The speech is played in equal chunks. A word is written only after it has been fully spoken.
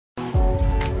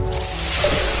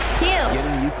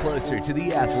closer to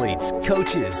the athletes,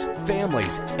 coaches,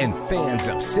 families, and fans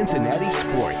of Cincinnati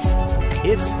sports.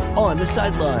 It's On the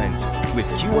Sidelines with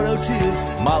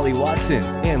Q102's Molly Watson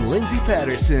and Lindsay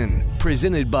Patterson.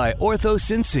 Presented by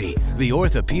OrthoCincy, the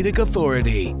orthopedic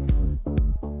authority.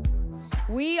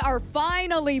 We are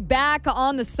finally back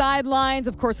on the sidelines.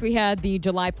 Of course, we had the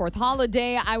July 4th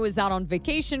holiday. I was out on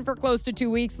vacation for close to 2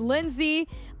 weeks. Lindsay,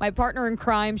 my partner in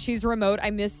crime, she's remote. I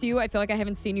miss you. I feel like I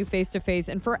haven't seen you face-to-face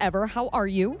in forever. How are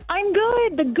you? I'm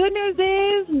good. The good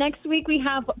news is next week we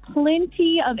have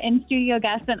plenty of in-studio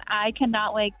guests, and I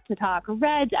cannot wait to talk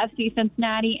Reds, FC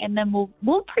Cincinnati, and then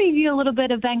we'll preview a little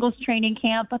bit of Bengals training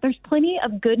camp. But there's plenty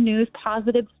of good news,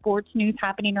 positive sports news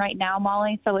happening right now,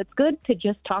 Molly, so it's good to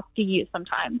just talk to you sometimes.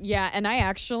 Yeah, and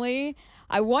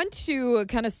I want to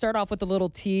kind of start off with a little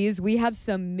tease. We have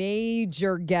some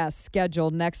major guests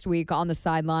scheduled next week on the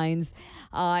sidelines,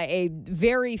 a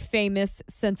very famous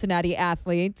Cincinnati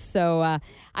athlete. So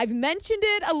I've mentioned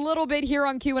it a little bit here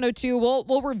on Q102.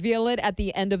 We'll reveal it at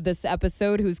the end of this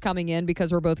episode, who's coming in,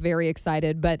 because we're both very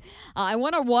excited. But I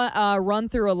want to run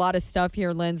through a lot of stuff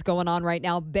here, Lynn's, going on right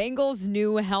now. Bengals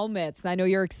new helmets. I know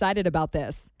you're excited about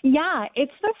this. Yeah,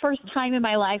 it's the first time in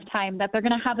my lifetime that they're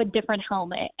going to have a different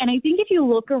helmet. And I think if you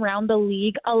look around the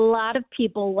league, a lot of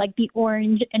people like the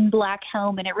orange and black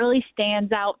helmet. It really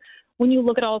stands out when you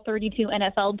look at all 32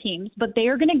 NFL teams. But they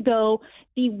are going to go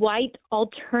the white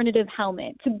alternative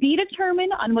helmet. To be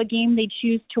determined on what game they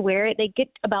choose to wear it, they get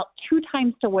about 2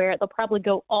 times to wear it. They'll probably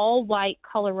go all white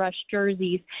color rush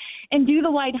jerseys and do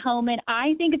the white helmet.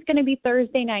 I think it's going to be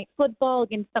Thursday night football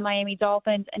against the Miami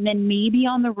Dolphins, and then maybe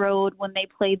on the road when they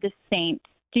play the Saints.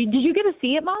 Did you get to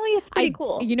see it, Molly? It's pretty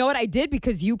cool. You know what? I did,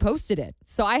 because you posted it.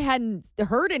 So I hadn't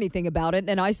heard anything about it. And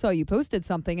then I saw you posted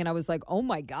something and I was like, oh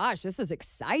my gosh, this is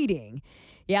exciting.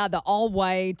 Yeah, the all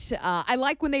white. I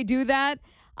like when they do that.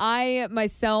 I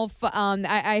myself,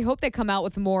 I hope they come out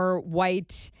with more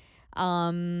white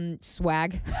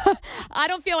swag. I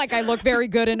don't feel like I look very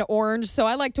good in orange, so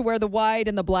I like to wear the white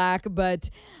and the black. But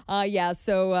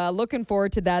so looking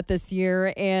forward to that this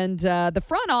year. And the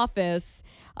front office,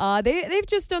 they've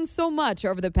just done so much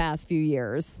over the past few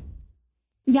years.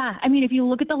 Yeah, I mean, if you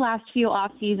look at the last few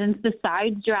off seasons,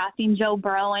 besides drafting Joe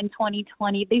Burrow in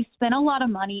 2020, they've spent a lot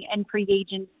of money in free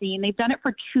agency, and they've done it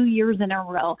for 2 years in a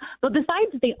row. But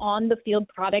besides the on-the-field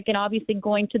product, and obviously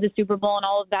going to the Super Bowl and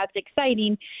all of that's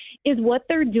exciting, is what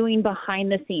they're doing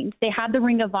behind the scenes. They had the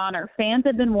Ring of Honor. Fans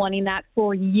have been wanting that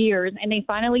for years, and they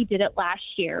finally did it last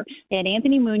year. They had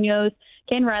Anthony Munoz,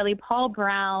 Ken Riley, Paul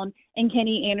Brown, and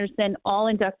Kenny Anderson all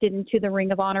inducted into the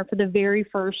Ring of Honor for the very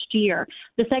first year.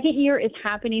 The second year is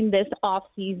happening this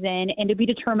offseason, and to be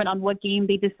determined on what game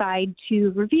they decide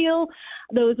to reveal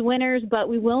those winners. But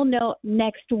we will know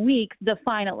next week the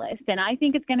finalists, and I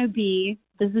think it's going to be,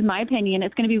 this is my opinion,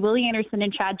 it's going to be Willie Anderson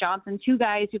and Chad Johnson, 2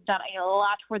 guys who've done a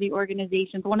lot for the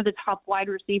organizations, one of the top wide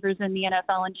receivers in the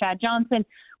NFL, and Chad Johnson.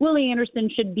 Willie Anderson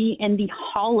should be in the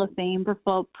Hall of Fame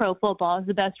for pro football as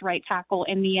the best right tackle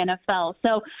in the NFL.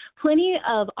 So plenty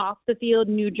of off-the-field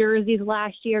new jerseys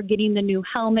last year, getting the new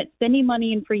helmet, spending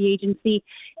money in free agency,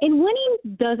 and winning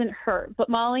doesn't hurt. But,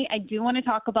 Molly, I do want to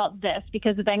talk about this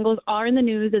because the Bengals are in the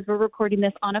news as we're recording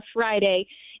this on a Friday.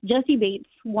 Jesse Bates,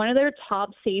 one of their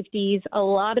top safeties, a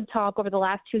lot of talk over the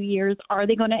last 2 years. Are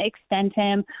they going to extend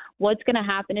him? What's going to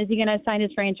happen? Is he going to sign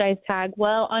his franchise tag?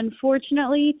 Well,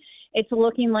 unfortunately, it's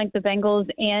looking like the Bengals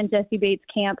and Jesse Bates'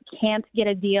 camp can't get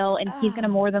a deal, and he's going to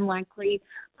more than likely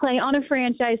play on a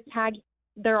franchise tag.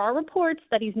 There are reports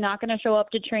that he's not going to show up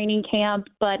to training camp,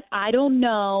 but I don't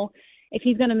know if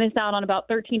he's going to miss out on about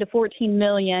 $13 to $14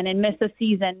 million and miss a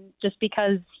season just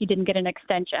because he didn't get an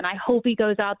extension. I hope he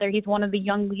goes out there. He's one of the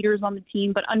young leaders on the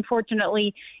team, but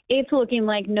unfortunately, it's looking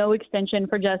like no extension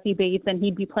for Jesse Bates, and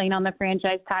he'd be playing on the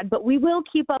franchise tag. But we will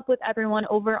keep up with everyone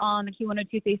over on the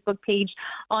Q102 Facebook page,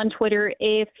 on Twitter,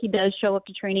 if he does show up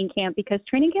to training camp, because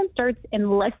training camp starts in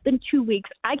less than 2 weeks.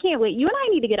 I can't wait. You and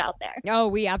I need to get out there. Oh,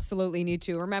 we absolutely need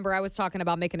to. Remember, I was talking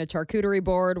about making a charcuterie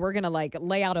board. We're going to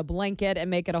lay out a blanket and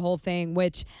make it a whole thing.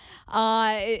 Which,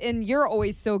 and you're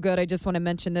always so good. I just want to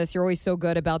mention this. You're always so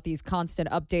good about these constant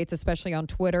updates, especially on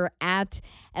Twitter at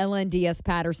LNDS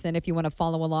Patterson. If you want to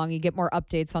follow along, you get more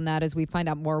updates on that as we find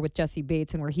out more with Jesse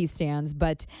Bates and where he stands.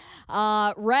 But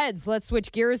Reds, let's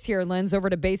switch gears here, Linz,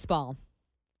 over to baseball.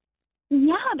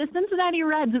 Yeah, the Cincinnati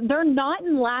Reds, they're not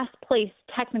in last place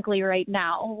technically right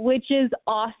now, which is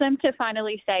awesome to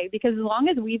finally say, because as long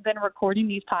as we've been recording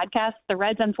these podcasts, the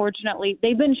Reds, unfortunately,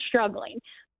 they've been struggling.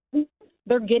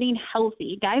 they're getting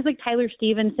healthy. Guys like Tyler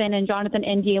Stevenson and Jonathan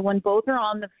India, when both are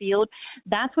on the field,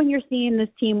 that's when you're seeing this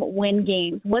team win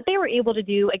games. What they were able to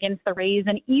do against the Rays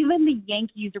and even the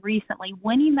Yankees recently,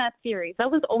 winning that series,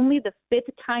 that was only the 5th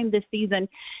time this season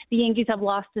the Yankees have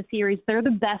lost the series. They're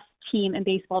the best team in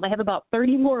baseball. They have about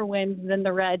 30 more wins than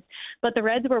the Reds, but the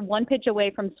Reds were one pitch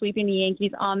away from sweeping the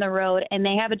Yankees on the road, and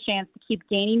they have a chance to keep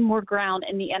gaining more ground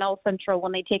in the NL Central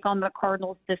when they take on the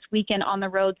Cardinals this weekend on the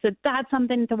road. So that's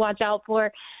something to watch out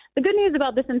for. The good news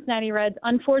about the Cincinnati Reds,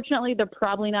 unfortunately, they're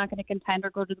probably not going to contend or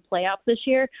go to the playoffs this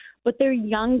year, but they're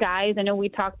young guys. I know we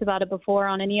talked about it before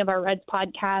on any of our Reds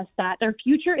podcasts that their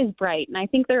future is bright, and I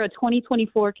think they're a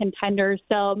 2024 contender,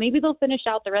 so maybe they'll finish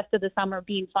out the rest of the summer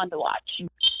being fun to watch.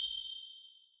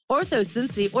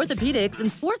 OrthoCincy Orthopedics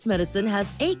and Sports Medicine has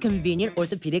 8 convenient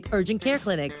orthopedic urgent care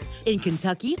clinics in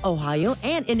Kentucky, Ohio,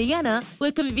 and Indiana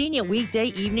with convenient weekday,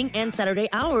 evening, and Saturday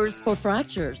hours for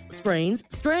fractures, sprains,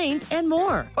 strains, and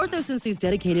more. OrthoCincy's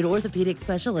dedicated orthopedic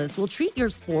specialists will treat your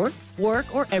sports,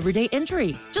 work, or everyday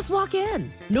injury. Just walk in.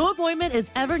 No appointment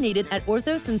is ever needed at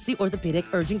OrthoCincy Orthopedic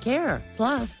Urgent Care.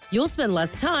 Plus, you'll spend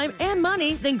less time and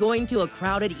money than going to a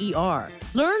crowded ER.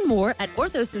 Learn more at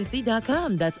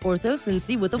orthocincy.com. That's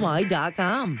orthocincy with a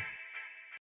Y.com.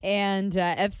 And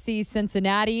FC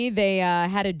Cincinnati, they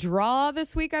had a draw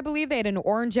this week, I believe. They had an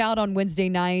orange out on Wednesday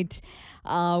night,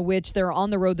 which they're on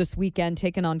the road this weekend,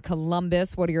 taking on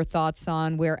Columbus. What are your thoughts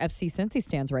on where FC Cincy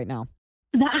stands right now?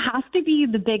 That has to be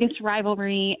the biggest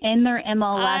rivalry in their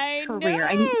MLS career.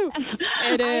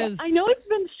 It is. I know it's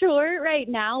been short right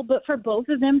now, but for both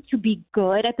of them to be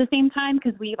good at the same time,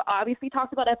 because we've obviously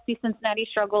talked about FC Cincinnati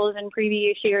struggles in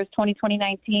previous years,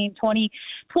 2019,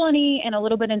 2020, and a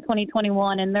little bit in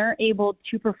 2021, and they're able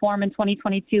to perform in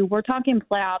 2022. We're talking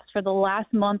playoffs for the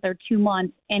last month or 2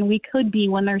 months, and we could be,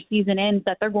 when their season ends,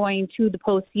 that they're going to the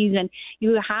postseason.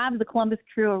 You have the Columbus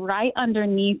Crew right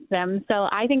underneath them, so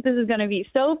I think this is going to be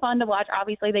so fun to watch.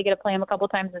 Obviously, they get to play them a couple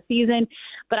times this season,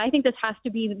 but I think this has to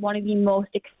be one of the most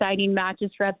exciting matches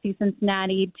for FC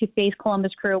Cincinnati to face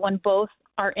Columbus Crew when both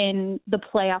are in the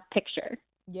playoff picture.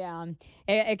 Yeah,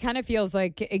 it kind of feels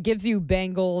like it gives you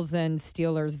Bengals and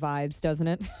Steelers vibes, doesn't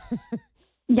it?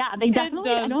 Yeah, they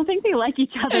definitely, I don't think they like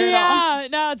each other at all. Yeah,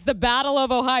 no, it's the Battle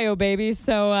of Ohio, baby.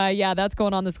 So, yeah, that's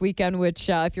going on this weekend, which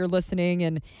if you're listening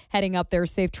and heading up there,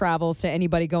 safe travels to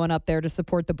anybody going up there to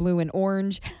support the blue and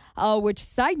orange. Which,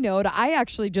 side note, I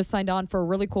actually just signed on for a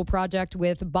really cool project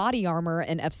with Body Armor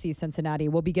and FC Cincinnati.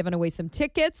 We'll be giving away some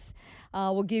tickets.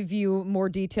 We'll give you more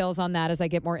details on that as I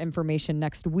get more information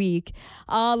next week.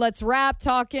 Let's wrap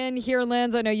talking here,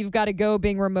 Linz. I know you've got to go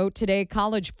being remote today.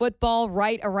 College football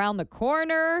right around the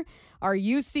corner. Our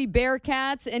UC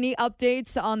Bearcats, any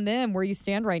updates on them, where you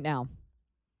stand right now?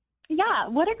 Yeah,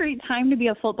 what a great time to be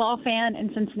a football fan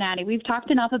in Cincinnati. We've talked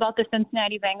enough about the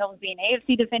Cincinnati Bengals being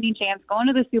AFC defending champs, going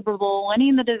to the Super Bowl,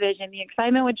 winning the division, the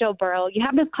excitement with Joe Burrow. You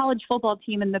have this college football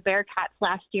team in the Bearcats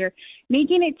last year,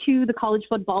 making it to the college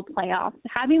football playoffs,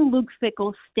 having Luke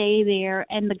Fickell stay there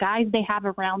and the guys they have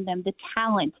around them, the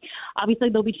talent. Obviously,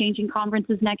 they'll be changing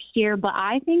conferences next year, but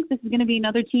I think this is going to be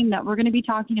another team that we're going to be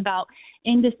talking about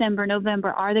in December,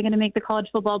 November. Are they going to make the college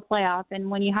football playoff? And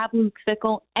when you have Luke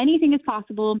Fickell, anything is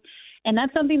possible. And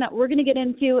that's something that we're going to get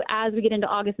into as we get into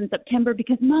August and September,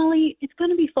 because, Molly, it's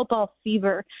going to be football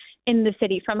fever in the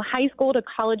city, from high school to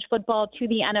college football to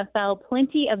the NFL.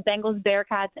 Plenty of Bengals,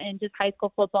 Bearcats, and just high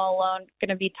school football alone going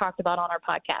to be talked about on our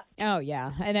podcast. Oh,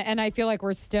 yeah. And I feel like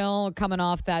we're still coming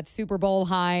off that Super Bowl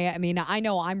high. I mean, I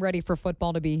know I'm ready for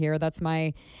football to be here. It's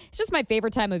just my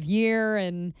favorite time of year.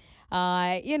 And,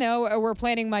 we're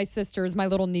planning my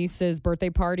little niece's birthday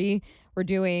party. We're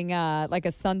doing like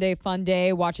a Sunday fun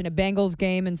day, watching a Bengals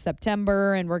game in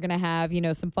September, and we're going to have,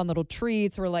 some fun little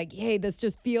treats. We're like, hey, this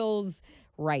just feels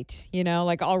right,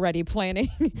 like already planning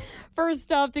for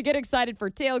stuff to get excited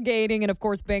for tailgating. And, of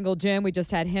course, Bengal Jim, we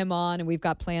just had him on, and we've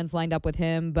got plans lined up with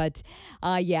him. But,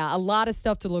 a lot of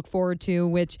stuff to look forward to,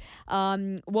 which,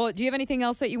 do you have anything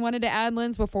else that you wanted to add,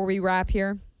 Linz, before we wrap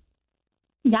here?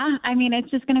 Yeah, I mean, it's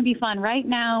just going to be fun. Right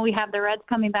now, we have the Reds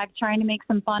coming back, trying to make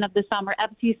some fun of the summer.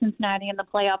 FC Cincinnati in the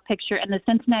playoff picture, and the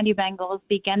Cincinnati Bengals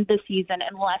begin the season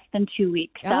in less than 2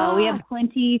 weeks. So we have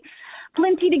plenty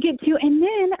to get to. And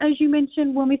then, as you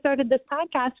mentioned when we started this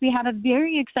podcast, we have a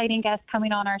very exciting guest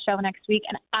coming on our show next week,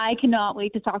 and I cannot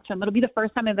wait to talk to him. It'll be the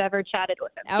first time I've ever chatted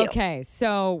with him. Okay,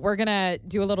 so we're going to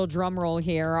do a little drum roll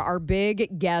here. Our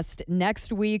big guest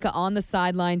next week on the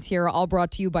sidelines here, all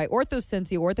brought to you by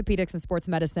OrthoCincy Orthopedics and Sports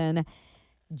Medicine.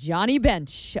 Johnny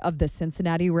Bench of the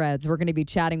Cincinnati Reds. We're going to be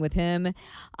chatting with him.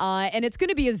 And it's going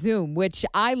to be a Zoom, which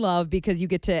I love because you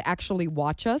get to actually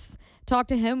watch us talk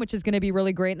to him, which is going to be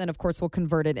really great. And then, of course, we'll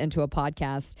convert it into a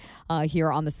podcast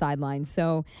here on the sidelines.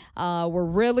 So we're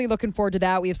really looking forward to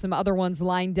that. We have some other ones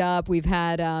lined up. We've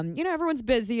had, everyone's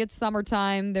busy. It's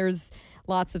summertime. There's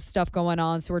lots of stuff going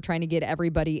on, so we're trying to get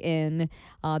everybody in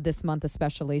this month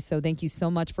especially. So thank you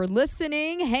so much for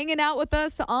listening, hanging out with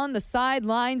us on the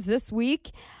sidelines this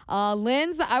week.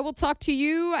 Linz, I will talk to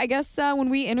you, I guess, when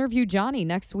we interview Johnny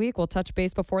next week. We'll touch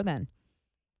base before then.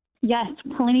 Yes,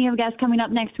 plenty of guests coming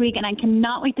up next week, and I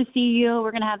cannot wait to see you.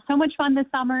 We're going to have so much fun this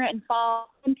summer and fall.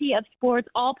 Plenty of sports,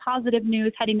 all positive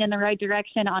news heading in the right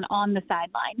direction on the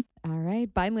sideline. All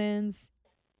right. Bye, Linz.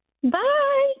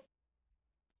 Bye.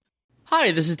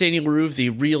 Hi, this is Daniel LaRue of the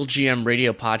Real GM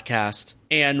Radio Podcast.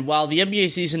 And while the NBA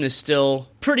season is still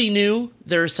pretty new,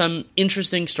 there are some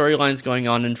interesting storylines going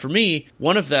on. And for me,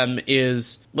 one of them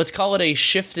is, let's call it a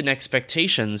shift in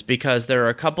expectations, because there are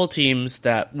a couple teams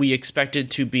that we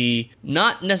expected to be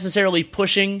not necessarily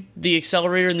pushing the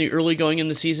accelerator in the early going in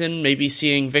the season, maybe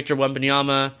seeing Victor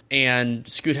Wembanyama and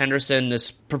Scoot Henderson,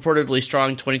 this purportedly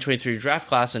strong 2023 draft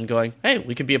class, and going, hey,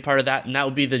 we could be a part of that. And that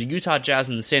would be the Utah Jazz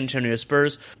and the San Antonio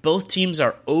Spurs. Both teams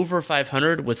are over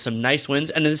 500 with some nice wins.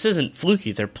 And this isn't fluky.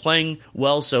 They're playing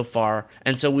well so far.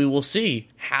 And so we will see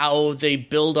how they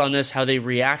build on this, how they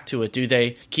react to it. Do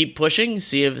they keep pushing,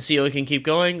 see how it can keep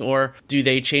going, or do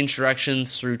they change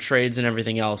directions through trades and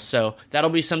everything else? So that'll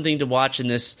be something to watch in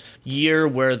this year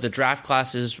where the draft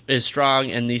class is strong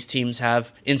and these teams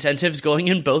have incentives going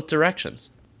in both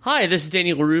directions. Hi, this is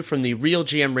Daniel LaRue from the Real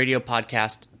GM Radio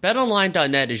Podcast.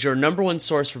 BetOnline.net is your number one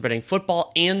source for betting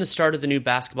football and the start of the new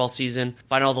basketball season.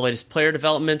 Find all the latest player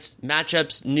developments,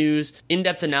 matchups, news,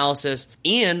 in-depth analysis,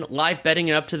 and live betting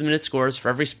and up-to-the-minute scores for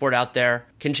every sport out there.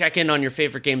 Can check in on your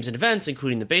favorite games and events,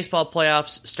 including the baseball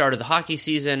playoffs, start of the hockey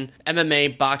season,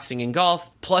 MMA, boxing, and golf,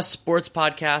 plus sports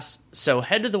podcasts. So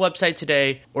head to the website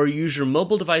today or use your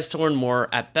mobile device to learn more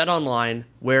at BetOnline,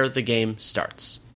 where the game starts.